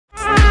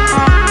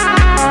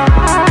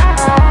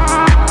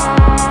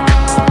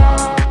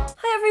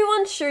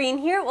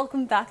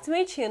back to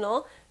my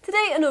channel.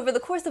 Today and over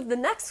the course of the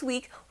next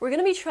week, we're going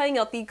to be trying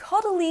out the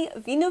Caudalie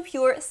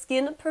Vinopure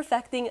Skin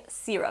Perfecting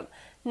Serum.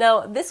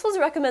 Now, this was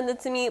recommended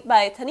to me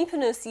by Tenny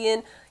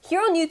Panosian here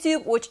on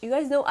YouTube, which you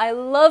guys know I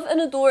love and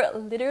adore,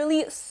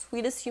 literally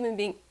sweetest human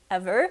being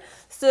ever.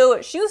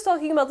 So she was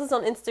talking about this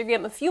on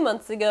Instagram a few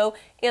months ago,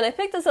 and I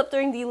picked this up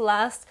during the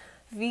last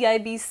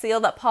VIB sale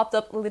that popped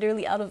up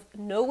literally out of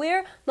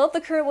nowhere, not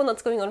the current one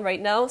that's going on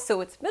right now. So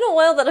it's been a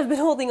while that I've been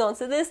holding on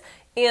to this,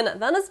 and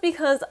that is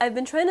because I've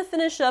been trying to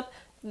finish up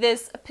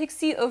this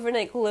Pixie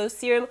Overnight Glow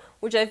Serum,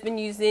 which I've been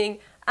using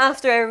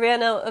after I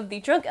ran out of the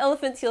Drunk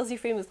Elephant TLC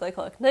Famous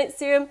Glycolic Night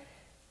Serum.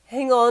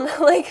 Hang on,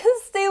 like,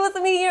 stay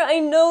with me here. I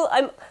know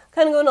I'm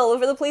kind of going all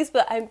over the place,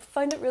 but I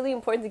find it really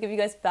important to give you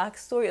guys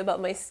backstory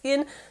about my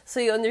skin so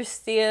you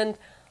understand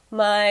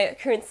my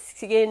current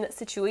skin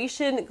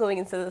situation going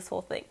into this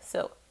whole thing.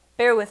 So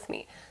bear with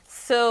me.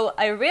 So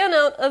I ran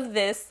out of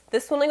this.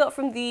 This one I got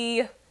from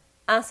the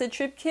Acid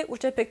Trip Kit,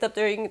 which I picked up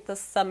during the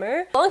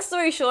summer. Long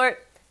story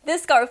short,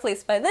 this got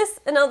replaced by this,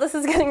 and now this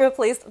is getting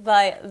replaced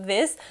by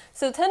this.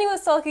 So Tenny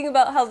was talking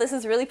about how this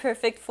is really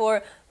perfect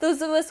for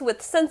those of us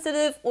with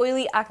sensitive,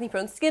 oily,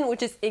 acne-prone skin,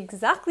 which is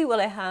exactly what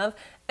I have.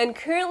 And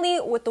currently,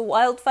 with the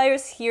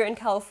wildfires here in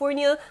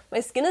California,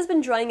 my skin has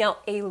been drying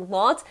out a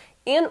lot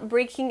and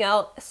breaking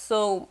out,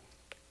 so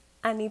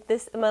I need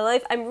this in my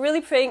life. I'm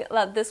really praying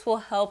that this will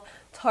help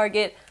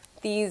target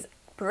these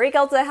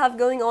breakouts I have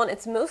going on.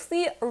 It's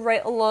mostly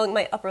right along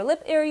my upper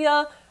lip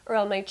area,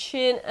 around my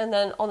chin, and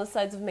then on the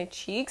sides of my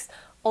cheeks.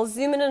 I'll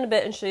zoom in a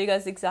bit and show you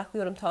guys exactly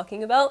what I'm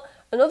talking about.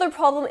 Another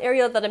problem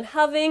area that I'm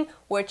having,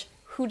 which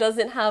who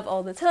doesn't have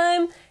all the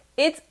time,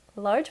 it's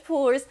large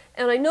pores.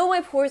 And I know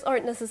my pores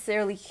aren't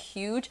necessarily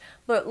huge,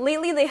 but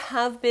lately they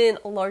have been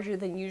larger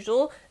than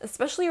usual,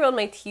 especially around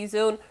my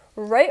T-zone,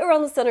 right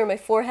around the center of my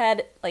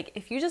forehead. Like,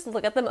 if you just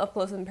look at them up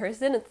close in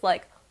person, it's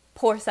like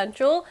pore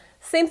central.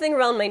 Same thing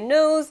around my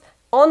nose,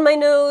 on my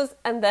nose,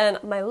 and then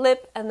my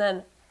lip, and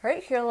then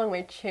right here along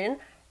my chin.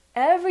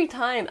 Every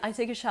time I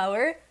take a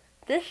shower,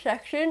 this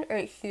section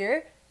right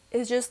here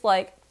is just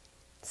like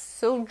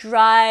so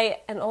dry,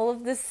 and all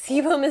of this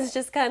sebum is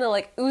just kind of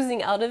like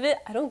oozing out of it.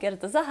 I don't get it.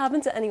 Does that happen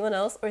to anyone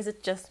else, or is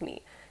it just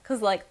me?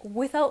 Because like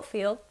without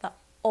fail, that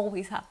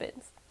always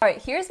happens.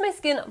 Alright, here's my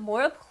skin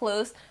more up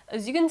close.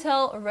 As you can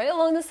tell, right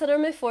along the center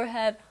of my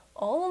forehead,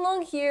 all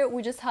along here,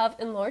 we just have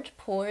enlarged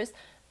pores.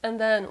 And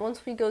then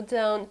once we go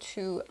down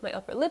to my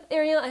upper lip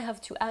area, I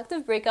have two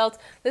active breakouts.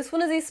 This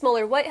one is a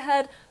smaller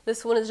whitehead.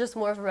 This one is just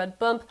more of a red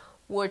bump,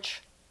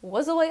 which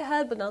was a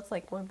whitehead, but now it's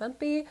like more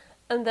bumpy.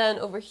 And then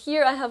over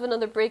here, I have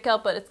another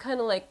breakout, but it's kind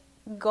of like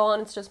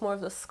gone. It's just more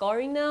of the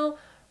scarring now.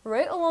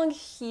 Right along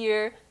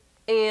here,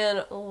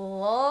 and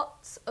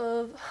lots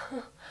of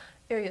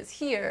areas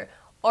here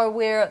are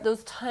where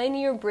those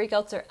tinier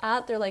breakouts are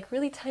at. They're like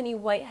really tiny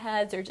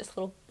whiteheads or just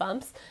little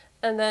bumps.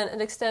 And then it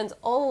extends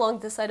all along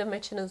this side of my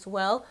chin as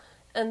well.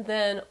 And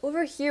then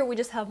over here we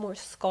just have more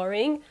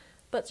scarring,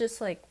 but just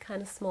like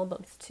kind of small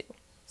bumps too.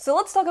 So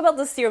let's talk about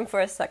the serum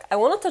for a sec. I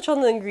want to touch on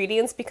the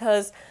ingredients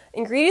because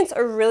ingredients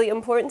are really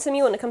important to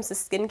me when it comes to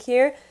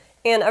skincare.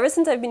 And ever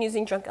since I've been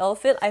using Drunk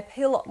Elephant, I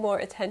pay a lot more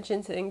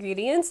attention to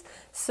ingredients.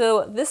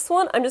 So this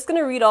one, I'm just going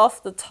to read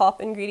off the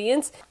top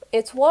ingredients.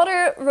 It's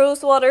water,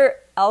 rose water,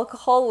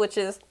 alcohol, which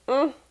is,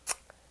 that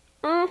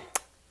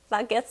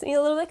gets me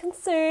a little bit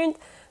concerned.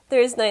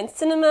 There's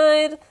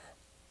niacinamide,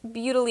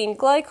 butylene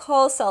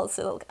glycol,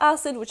 salicylic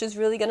acid, which is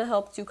really going to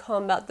help to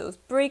combat those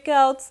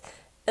breakouts.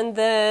 And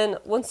then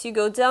once you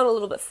go down a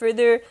little bit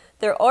further,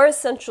 there are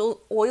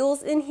essential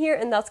oils in here,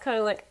 and that's kind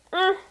of like,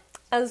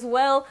 as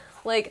well.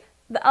 Like,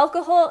 the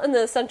alcohol and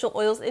the essential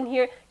oils in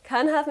here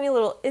kind of have me a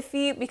little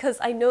iffy because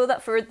I know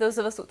that for those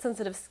of us with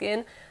sensitive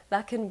skin,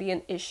 that can be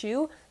an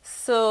issue.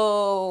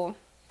 So,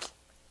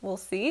 we'll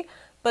see.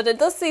 But it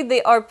does say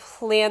they are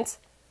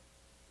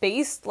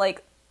plant-based,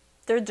 like,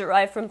 they're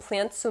derived from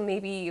plants, so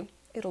maybe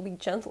it'll be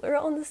gentler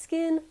on the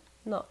skin.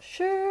 Not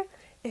sure.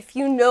 If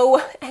you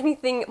know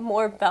anything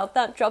more about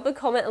that, drop a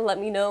comment and let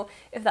me know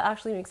if that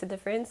actually makes a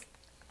difference.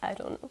 I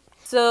don't know.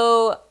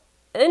 So,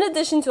 in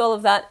addition to all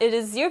of that, it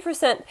is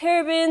 0%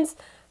 parabens,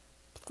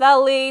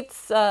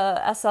 phthalates,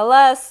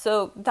 SLS,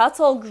 so that's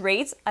all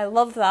great. I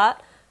love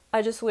that.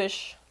 I just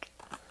wish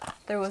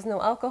there was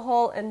no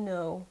alcohol and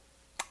no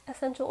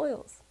essential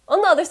oils. On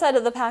the other side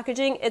of the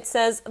packaging, it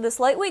says, this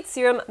lightweight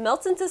serum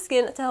melts into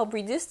skin to help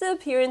reduce the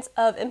appearance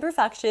of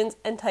imperfections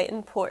and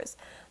tighten pores.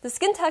 The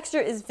skin texture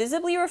is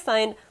visibly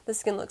refined, the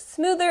skin looks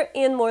smoother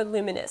and more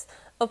luminous.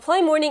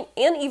 Apply morning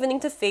and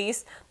evening to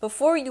face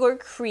before your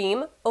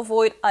cream.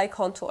 Avoid eye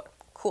contour.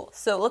 Cool,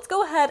 so let's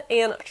go ahead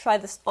and try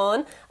this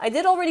on. I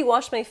did already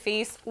wash my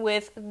face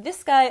with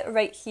this guy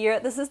right here.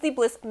 This is the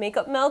Bliss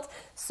Makeup Melt,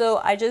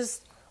 so I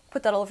just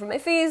put that all over my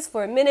face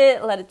for a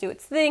minute, let it do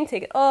its thing,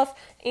 take it off,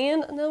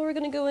 and now we're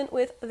gonna go in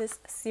with this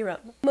serum.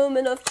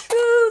 Moment of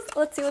truth!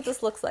 Let's see what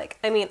this looks like.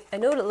 I mean, I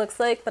know what it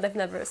looks like, but I've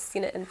never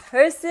seen it in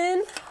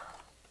person.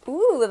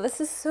 Ooh, this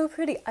is so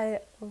pretty. I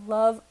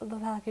love the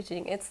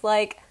packaging. It's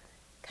like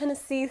kind of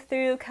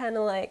see-through, kind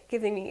of like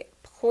giving me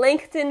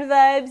Plankton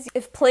vibes.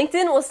 If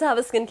Plankton was to have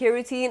a skincare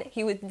routine,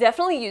 he would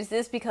definitely use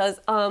this because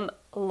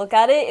look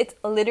at it. It's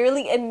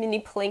literally a mini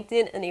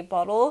Plankton in a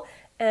bottle,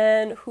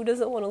 and who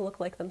doesn't want to look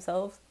like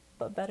themselves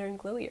but better and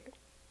glowier?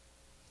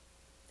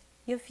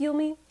 You feel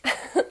me?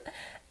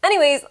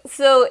 Anyways,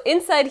 so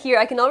inside here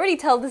I can already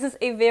tell this is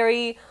a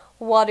very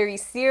watery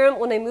serum.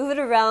 When I move it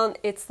around,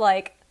 it's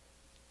like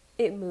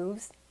it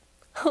moves.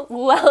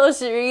 Wow,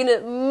 Shirin,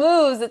 it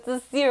moves. It's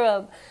a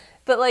serum.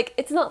 But like,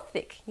 it's not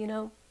thick, you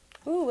know?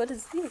 Ooh, what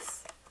is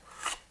this?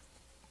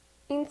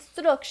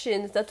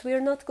 Instructions that we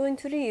are not going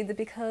to read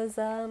because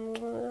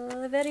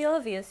very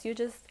obvious. You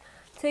just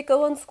take a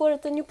 1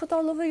 squirt and you put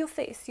all over your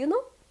face, you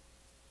know?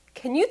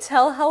 Can you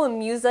tell how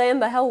amused I am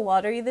by how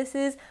watery this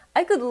is?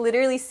 I could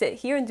literally sit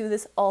here and do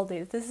this all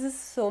day. This is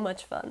so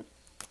much fun.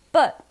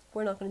 But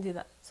we're not going to do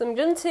that. So I'm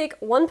going to take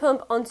 1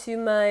 pump onto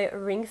my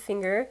ring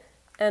finger,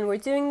 and we're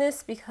doing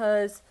this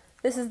because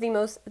this is the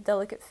most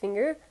delicate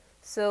finger.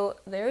 So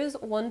there is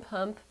 1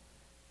 pump.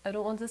 I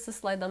don't want this to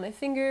slide down my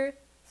finger,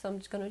 so I'm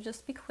just going to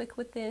just be quick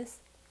with this.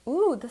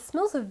 Ooh, this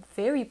smells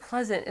very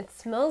pleasant. It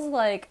smells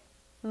like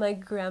my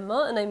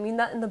grandma, and I mean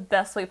that in the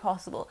best way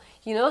possible.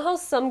 You know how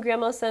some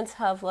grandma scents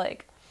have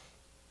like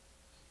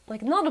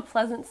not a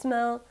pleasant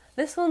smell?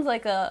 This one's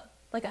like a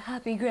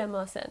happy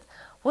grandma scent.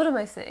 What am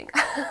I saying?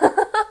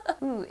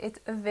 Ooh, it's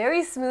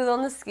very smooth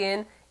on the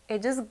skin.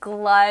 It just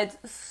glides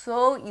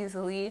so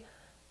easily.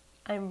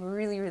 I'm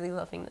really, really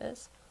loving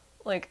this.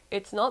 Like,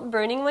 it's not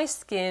burning my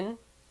skin.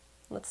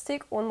 Let's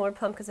take 1 more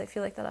pump because I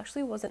feel like that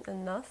actually wasn't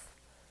enough.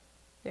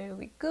 There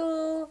we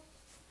go.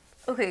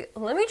 Okay,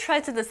 let me try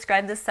to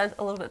describe this scent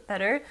a little bit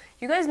better.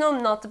 You guys know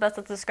I'm not the best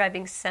at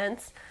describing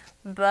scents,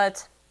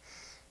 but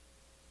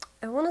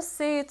I want to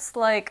say it's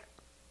like,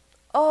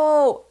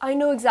 oh, I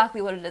know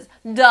exactly what it is.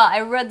 Duh,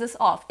 I read this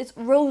off. It's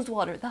rose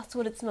water. That's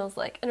what it smells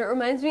like. And it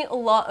reminds me a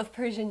lot of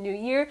Persian New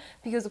Year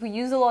because we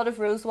use a lot of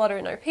rose water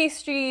in our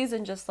pastries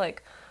and just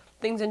like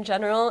things in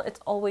general. It's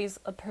always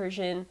a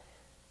Persian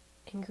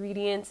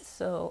ingredient,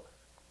 so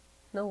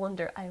no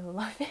wonder I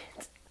love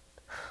it.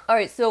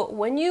 Alright, so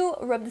when you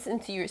rub this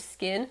into your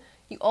skin,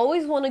 you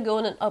always want to go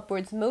in an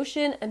upwards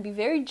motion and be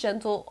very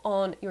gentle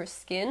on your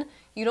skin.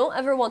 You don't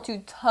ever want to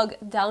tug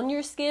down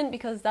your skin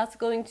because that's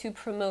going to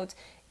promote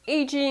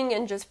aging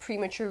and just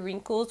premature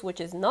wrinkles,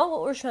 which is not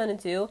what we're trying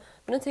to do. I'm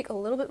going to take a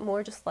little bit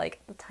more, just like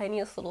the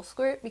tiniest little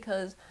squirt,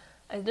 because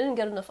I didn't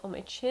get enough on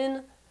my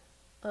chin.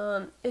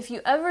 If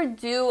you ever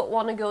do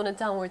want to go in a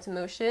downwards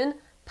motion,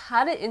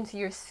 pat it into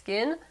your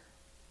skin,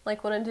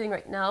 like what I'm doing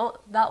right now.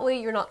 That way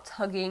you're not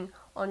tugging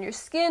on your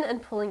skin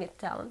and pulling it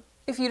down.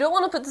 If you don't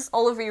want to put this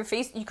all over your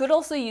face, you could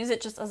also use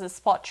it just as a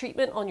spot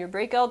treatment on your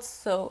breakouts,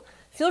 so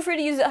feel free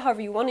to use it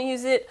however you want to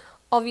use it.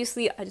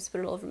 Obviously, I just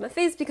put it all over my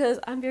face because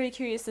I'm very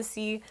curious to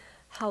see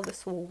how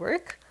this will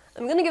work.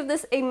 I'm going to give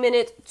this a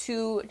minute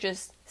to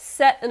just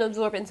set and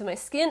absorb into my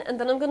skin, and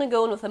then I'm going to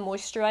go in with a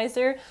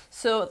moisturizer.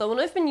 So the one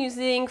I've been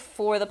using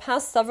for the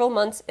past several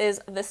months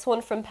is this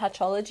one from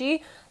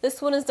Patchology.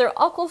 This one is their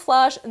Aqua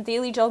Flash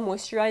Daily Gel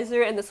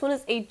Moisturizer, and this one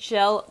is a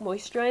gel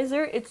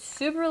moisturizer. It's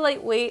super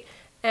lightweight,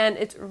 and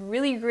it's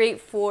really great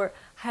for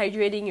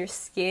hydrating your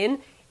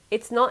skin.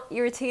 It's not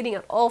irritating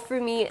at all for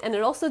me, and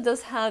it also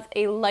does have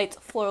a light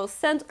floral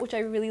scent, which I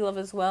really love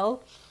as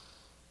well.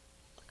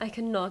 I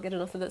cannot get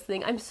enough of this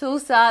thing. I'm so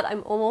sad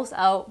I'm almost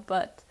out,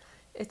 but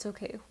it's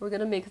okay. We're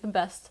gonna make the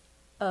best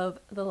of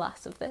the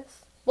last of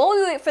this. While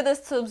we wait for this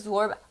to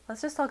absorb,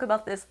 let's just talk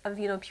about this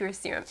Vinopure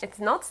Serum. It's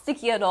not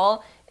sticky at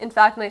all. In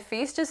fact, my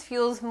face just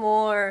feels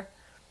more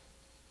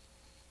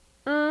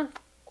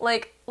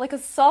like a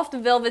soft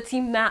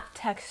velvety matte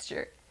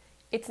texture.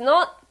 It's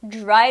not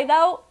dried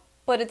out,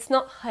 but it's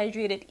not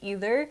hydrated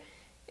either.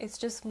 It's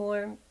just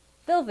more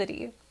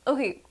velvety.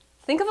 Okay,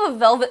 think of a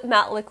velvet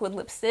matte liquid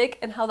lipstick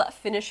and how that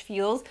finish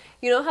feels.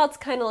 You know how it's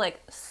kind of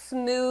like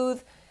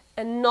smooth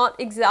and not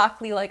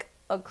exactly like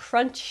a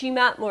crunchy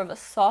matte, more of a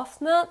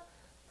soft matte?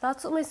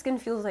 That's what my skin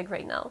feels like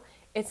right now.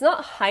 It's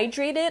not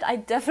hydrated. I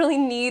definitely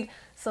need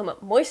some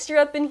moisture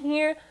up in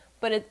here,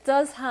 but it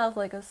does have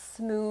like a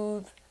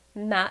smooth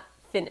matte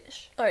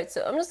finish. Alright,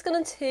 so I'm just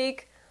gonna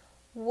take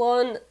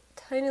 1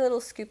 tiny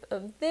little scoop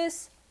of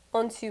this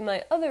onto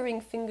my other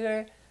ring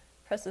finger,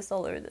 press this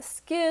all over the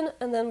skin,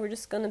 and then we're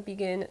just gonna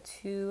begin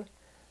to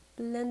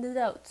blend it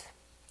out.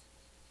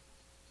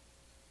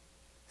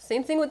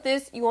 Same thing with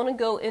this, you want to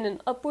go in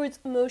an upwards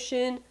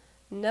motion,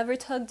 never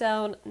tug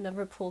down,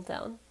 never pull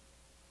down.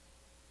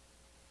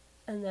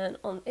 And then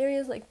on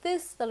areas like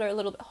this that are a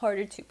little bit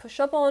harder to push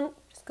up on,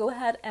 just go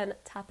ahead and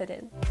tap it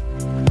in.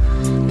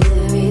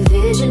 Blurry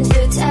vision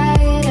through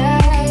tired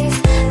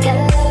eyes. Got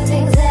a lot of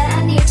things that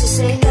I need to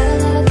say, got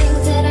a lot of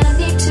things that I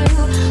need to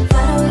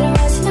find a way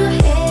to rest my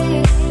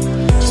head.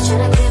 Just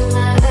trying to clear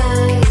my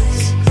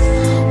eyes.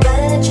 Why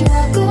let you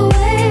walk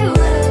away?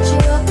 Why let you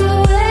walk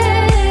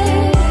away?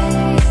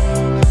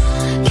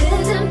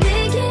 'Cause I'm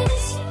thinking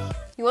it's you.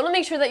 You want to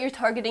make sure that you're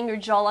targeting your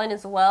jawline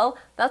as well.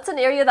 That's an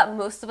area that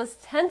most of us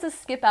tend to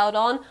skip out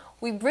on.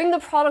 We bring the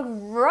product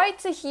right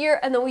to here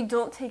and then we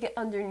don't take it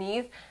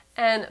underneath,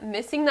 and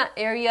missing that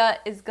area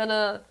is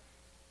gonna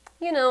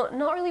you know,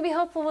 not really be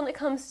helpful when it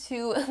comes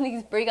to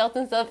these breakouts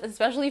and stuff,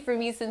 especially for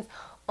me since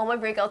all my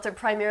breakouts are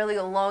primarily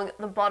along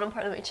the bottom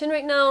part of my chin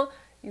right now.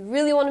 You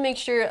really want to make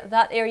sure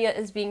that area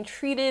is being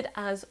treated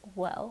as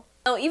well.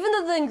 Now, even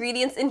though the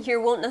ingredients in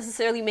here won't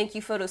necessarily make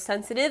you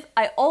photosensitive,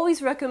 I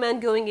always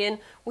recommend going in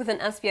with an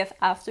SPF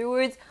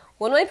afterwards.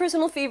 One of my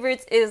personal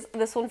favorites is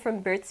this one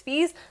from Burt's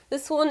Bees.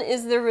 This one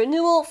is the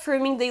Renewal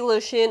Firming Day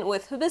Lotion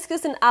with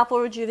Hibiscus and Apple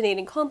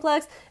Rejuvenating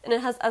Complex, and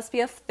it has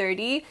SPF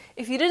 30.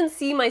 If you didn't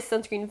see my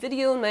sunscreen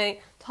video and my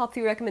top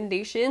 3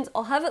 recommendations,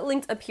 I'll have it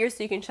linked up here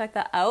so you can check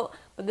that out.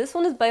 But this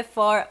one is by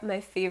far my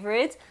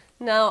favorite.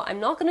 Now, I'm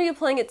not going to be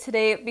applying it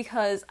today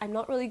because I'm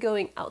not really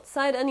going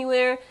outside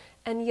anywhere.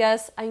 And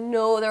yes, I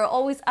know there are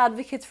always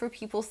advocates for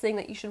people saying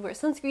that you should wear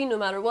sunscreen no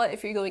matter what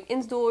if you're going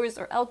indoors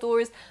or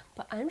outdoors,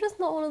 but I'm just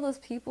not one of those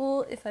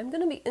people. If I'm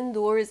gonna be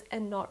indoors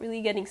and not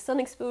really getting sun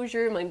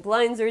exposure, my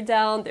blinds are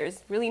down,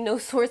 there's really no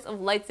source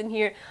of lights in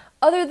here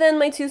other than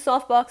my 2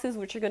 soft boxes,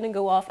 which are gonna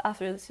go off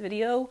after this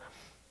video,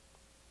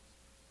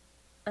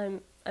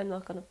 I'm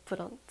not gonna put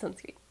on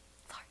sunscreen.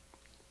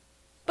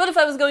 But if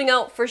I was going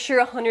out, for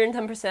sure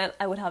 110%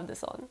 I would have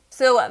this on.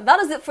 So that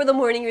is it for the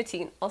morning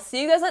routine. I'll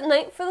see you guys at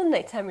night for the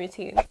nighttime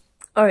routine.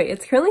 Alright,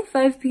 it's currently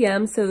 5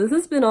 p.m. so this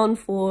has been on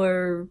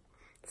for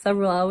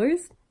several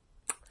hours.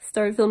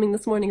 Started filming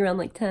this morning around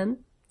like 10,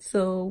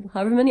 so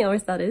however many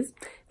hours that is.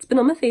 It's been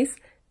on my face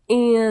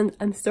and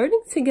I'm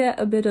starting to get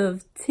a bit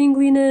of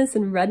tingliness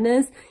and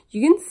redness.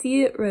 You can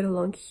see it right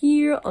along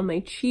here on my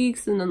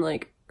cheeks and then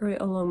like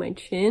right along my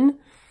chin.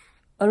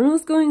 I don't know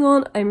what's going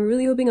on. I'm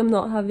really hoping I'm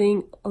not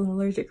having an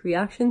allergic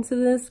reaction to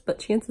this, but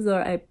chances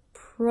are I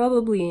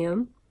probably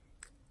am.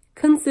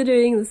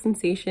 Considering the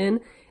sensation,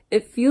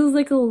 it feels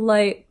like a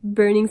light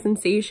burning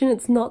sensation.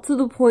 It's not to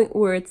the point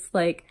where it's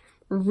like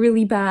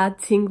really bad,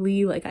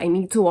 tingly, like I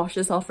need to wash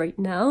this off right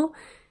now.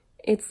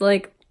 It's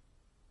like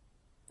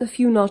a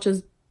few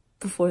notches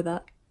before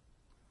that.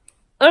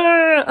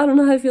 I don't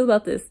know how I feel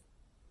about this.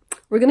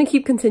 We're gonna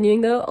keep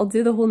continuing though. I'll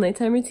do the whole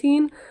nighttime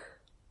routine.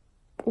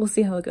 We'll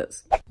see how it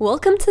goes.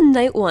 Welcome to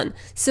night 1.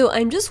 So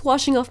I'm just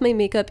washing off my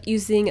makeup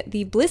using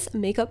the Bliss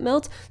Makeup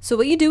Melt. So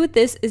what you do with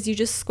this is you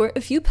just squirt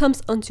a few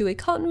pumps onto a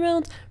cotton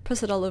round,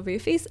 press it all over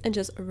your face, and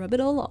just rub it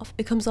all off.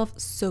 It comes off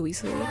so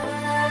easily. I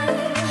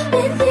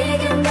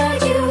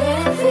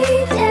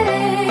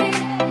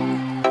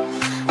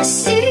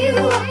see you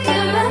walking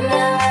around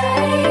my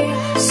way,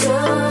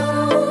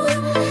 so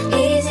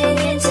easy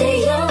into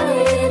your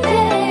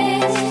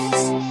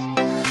embrace.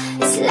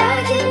 It's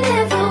like it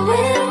never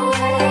went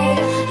away.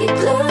 You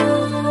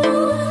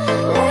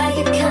glow like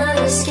you can't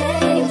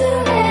escape the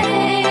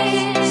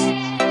rays.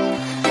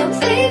 You're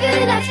brave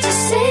enough to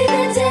save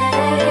the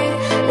day.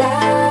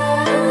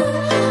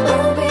 Love,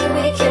 oh baby,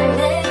 we can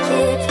make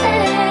it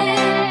pay.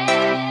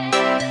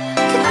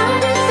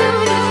 Counting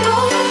through the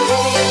golden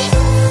days.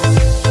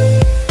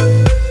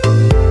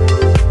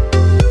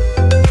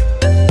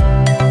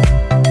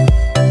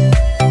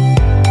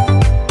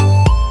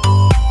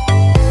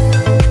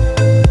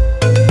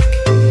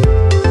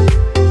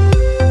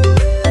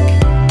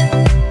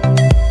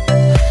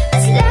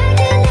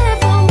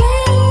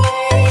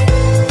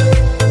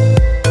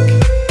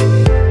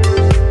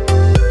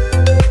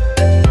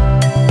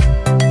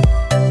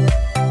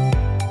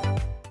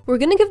 We're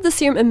gonna give the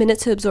serum a minute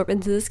to absorb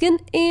into the skin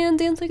and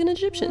dance like an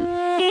Egyptian. These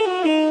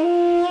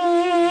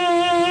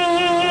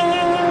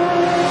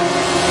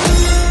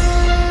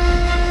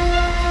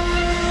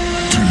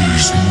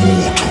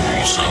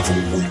mortals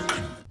have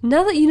awakened.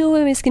 Now that you know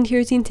why my skincare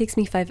routine takes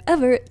me 5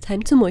 ever,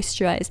 time to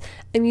moisturize.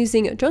 I'm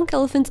using Drunk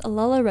Elephant's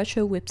Alala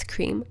Retro Whipped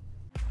Cream.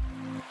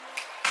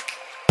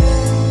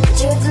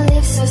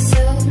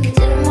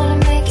 Didn't wanna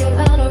make it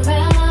run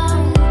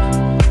around,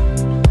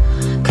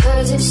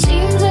 'cause it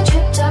seems I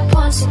tripped up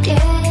once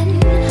again.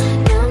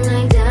 Now I'm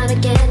lying down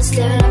again,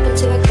 staring up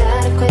into a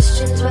cloud of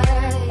questions.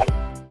 Why?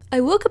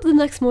 I woke up the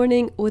next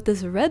morning with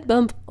this red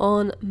bump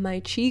on my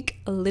cheek.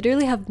 I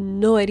literally have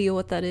no idea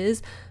what that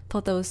is.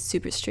 Thought that was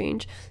super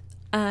strange.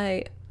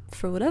 I,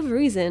 for whatever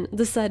reason,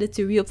 decided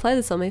to reapply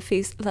this on my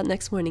face that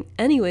next morning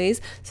anyways,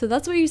 so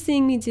that's what you're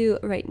seeing me do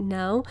right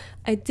now.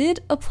 I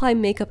did apply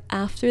makeup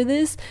after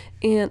this,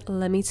 and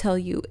let me tell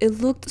you, it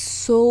looked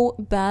so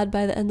bad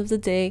by the end of the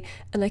day,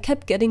 and I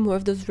kept getting more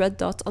of those red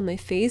dots on my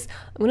face.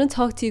 I'm gonna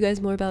talk to you guys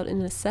more about it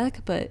in a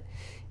sec, but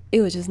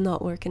it was just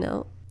not working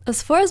out.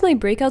 As far as my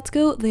breakouts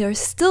go, they are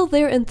still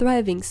there and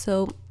thriving,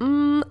 so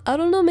I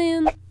don't know,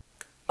 man.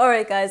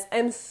 Alright guys,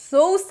 I'm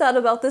so sad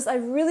about this. I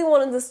really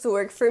wanted this to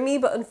work for me,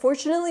 but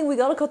unfortunately we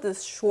gotta cut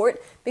this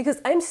short because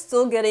I'm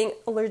still getting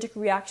allergic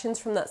reactions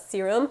from that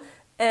serum,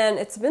 and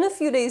it's been a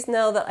few days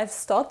now that I've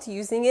stopped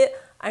using it.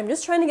 I'm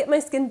just trying to get my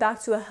skin back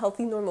to a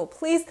healthy, normal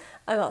place.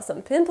 I got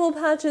some pimple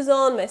patches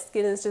on, my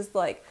skin is just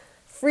like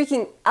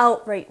freaking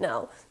out right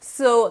now.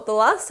 So the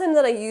last time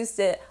that I used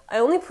it, I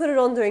only put it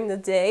on during the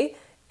day,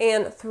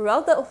 and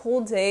throughout that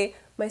whole day,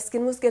 my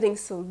skin was getting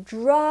so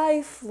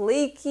dry,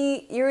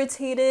 flaky,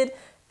 irritated.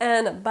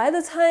 And by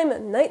the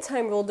time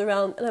nighttime rolled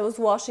around and I was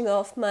washing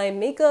off my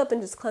makeup and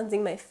just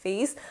cleansing my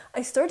face,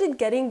 I started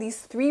getting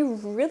these 3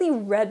 really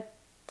red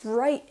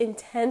bright,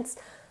 intense,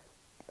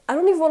 I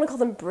don't even want to call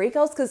them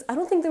breakouts because I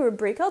don't think they were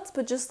breakouts,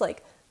 but just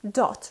like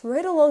dots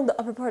right along the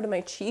upper part of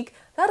my cheek.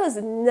 That has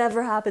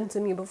never happened to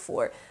me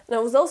before. And I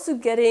was also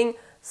getting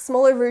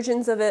smaller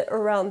versions of it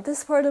around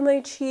this part of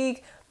my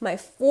cheek. My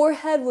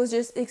forehead was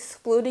just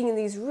exploding in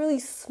these really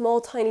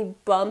small, tiny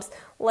bumps,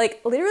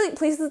 like literally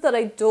places that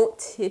I don't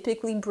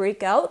typically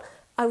break out.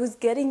 I was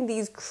getting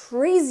these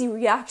crazy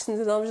reactions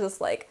and I was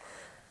just like,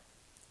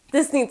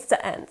 this needs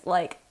to end.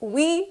 Like,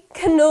 we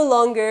can no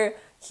longer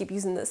keep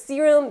using this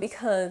serum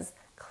because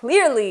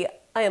clearly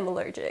I am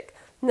allergic.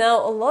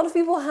 Now, a lot of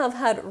people have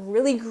had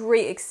really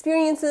great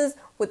experiences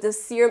with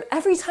this serum.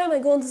 Every time I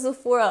go into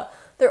Sephora,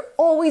 they're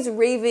always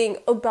raving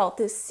about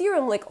this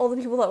serum, like all the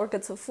people that work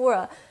at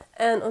Sephora.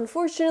 And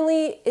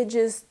unfortunately, it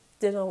just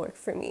did not work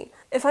for me.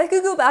 If I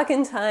could go back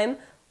in time,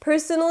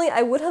 personally,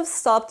 I would have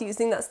stopped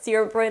using that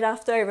serum right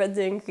after I read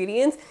the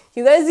ingredients.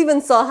 You guys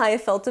even saw how I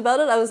felt about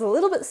it. I was a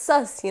little bit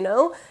sus, you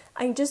know?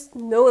 I just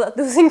know that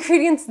those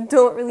ingredients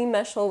don't really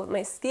mesh well with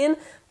my skin,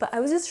 but I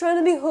was just trying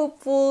to be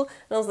hopeful,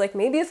 and I was like,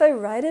 maybe if I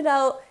ride it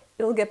out,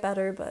 it'll get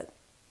better, but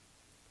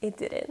it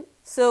didn't.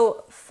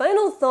 So,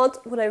 final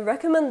thought, would I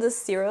recommend this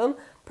serum?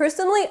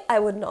 Personally, I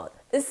would not.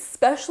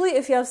 Especially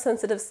if you have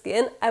sensitive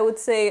skin, I would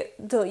say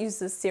don't use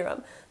this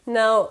serum.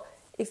 Now,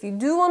 if you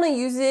do want to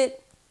use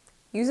it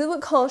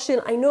with caution.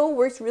 I know it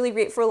works really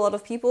great for a lot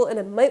of people, and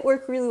it might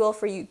work really well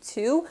for you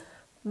too,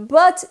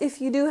 but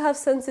if you do have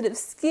sensitive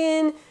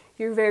skin,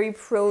 you're very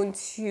prone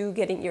to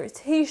getting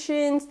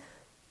irritations,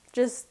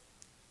 just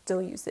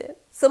don't use it.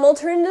 Some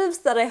alternatives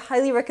that I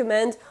highly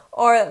recommend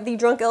are the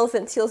Drunk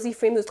Elephant TLC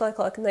Frameless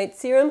Glycolic Night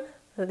Serum.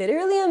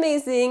 Literally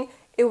amazing.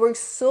 It works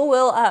so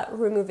well at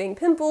removing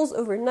pimples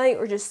overnight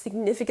or just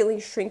significantly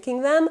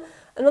shrinking them.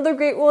 Another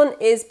great one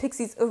is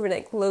Pixie's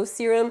Overnight Glow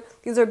Serum.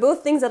 These are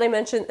both things that I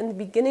mentioned in the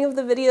beginning of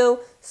the video,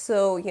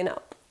 so you know,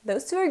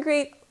 those two are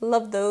great,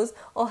 love those.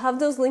 I'll have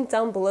those linked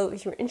down below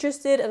if you're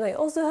interested, and I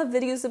also have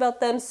videos about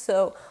them,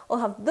 so I'll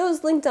have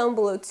those linked down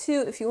below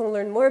too if you want to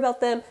learn more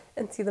about them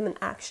and see them in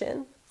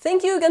action.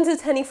 Thank you again to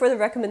Tenny for the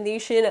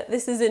recommendation.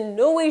 This is in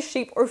no way,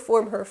 shape, or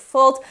form her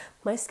fault.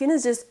 My skin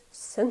is just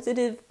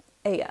sensitive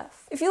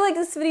AF. If you like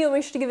this video,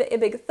 make sure to give it a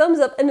big thumbs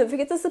up and don't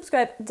forget to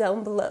subscribe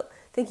down below.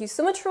 Thank you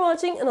so much for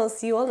watching, and I'll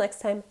see you all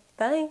next time.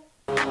 Bye!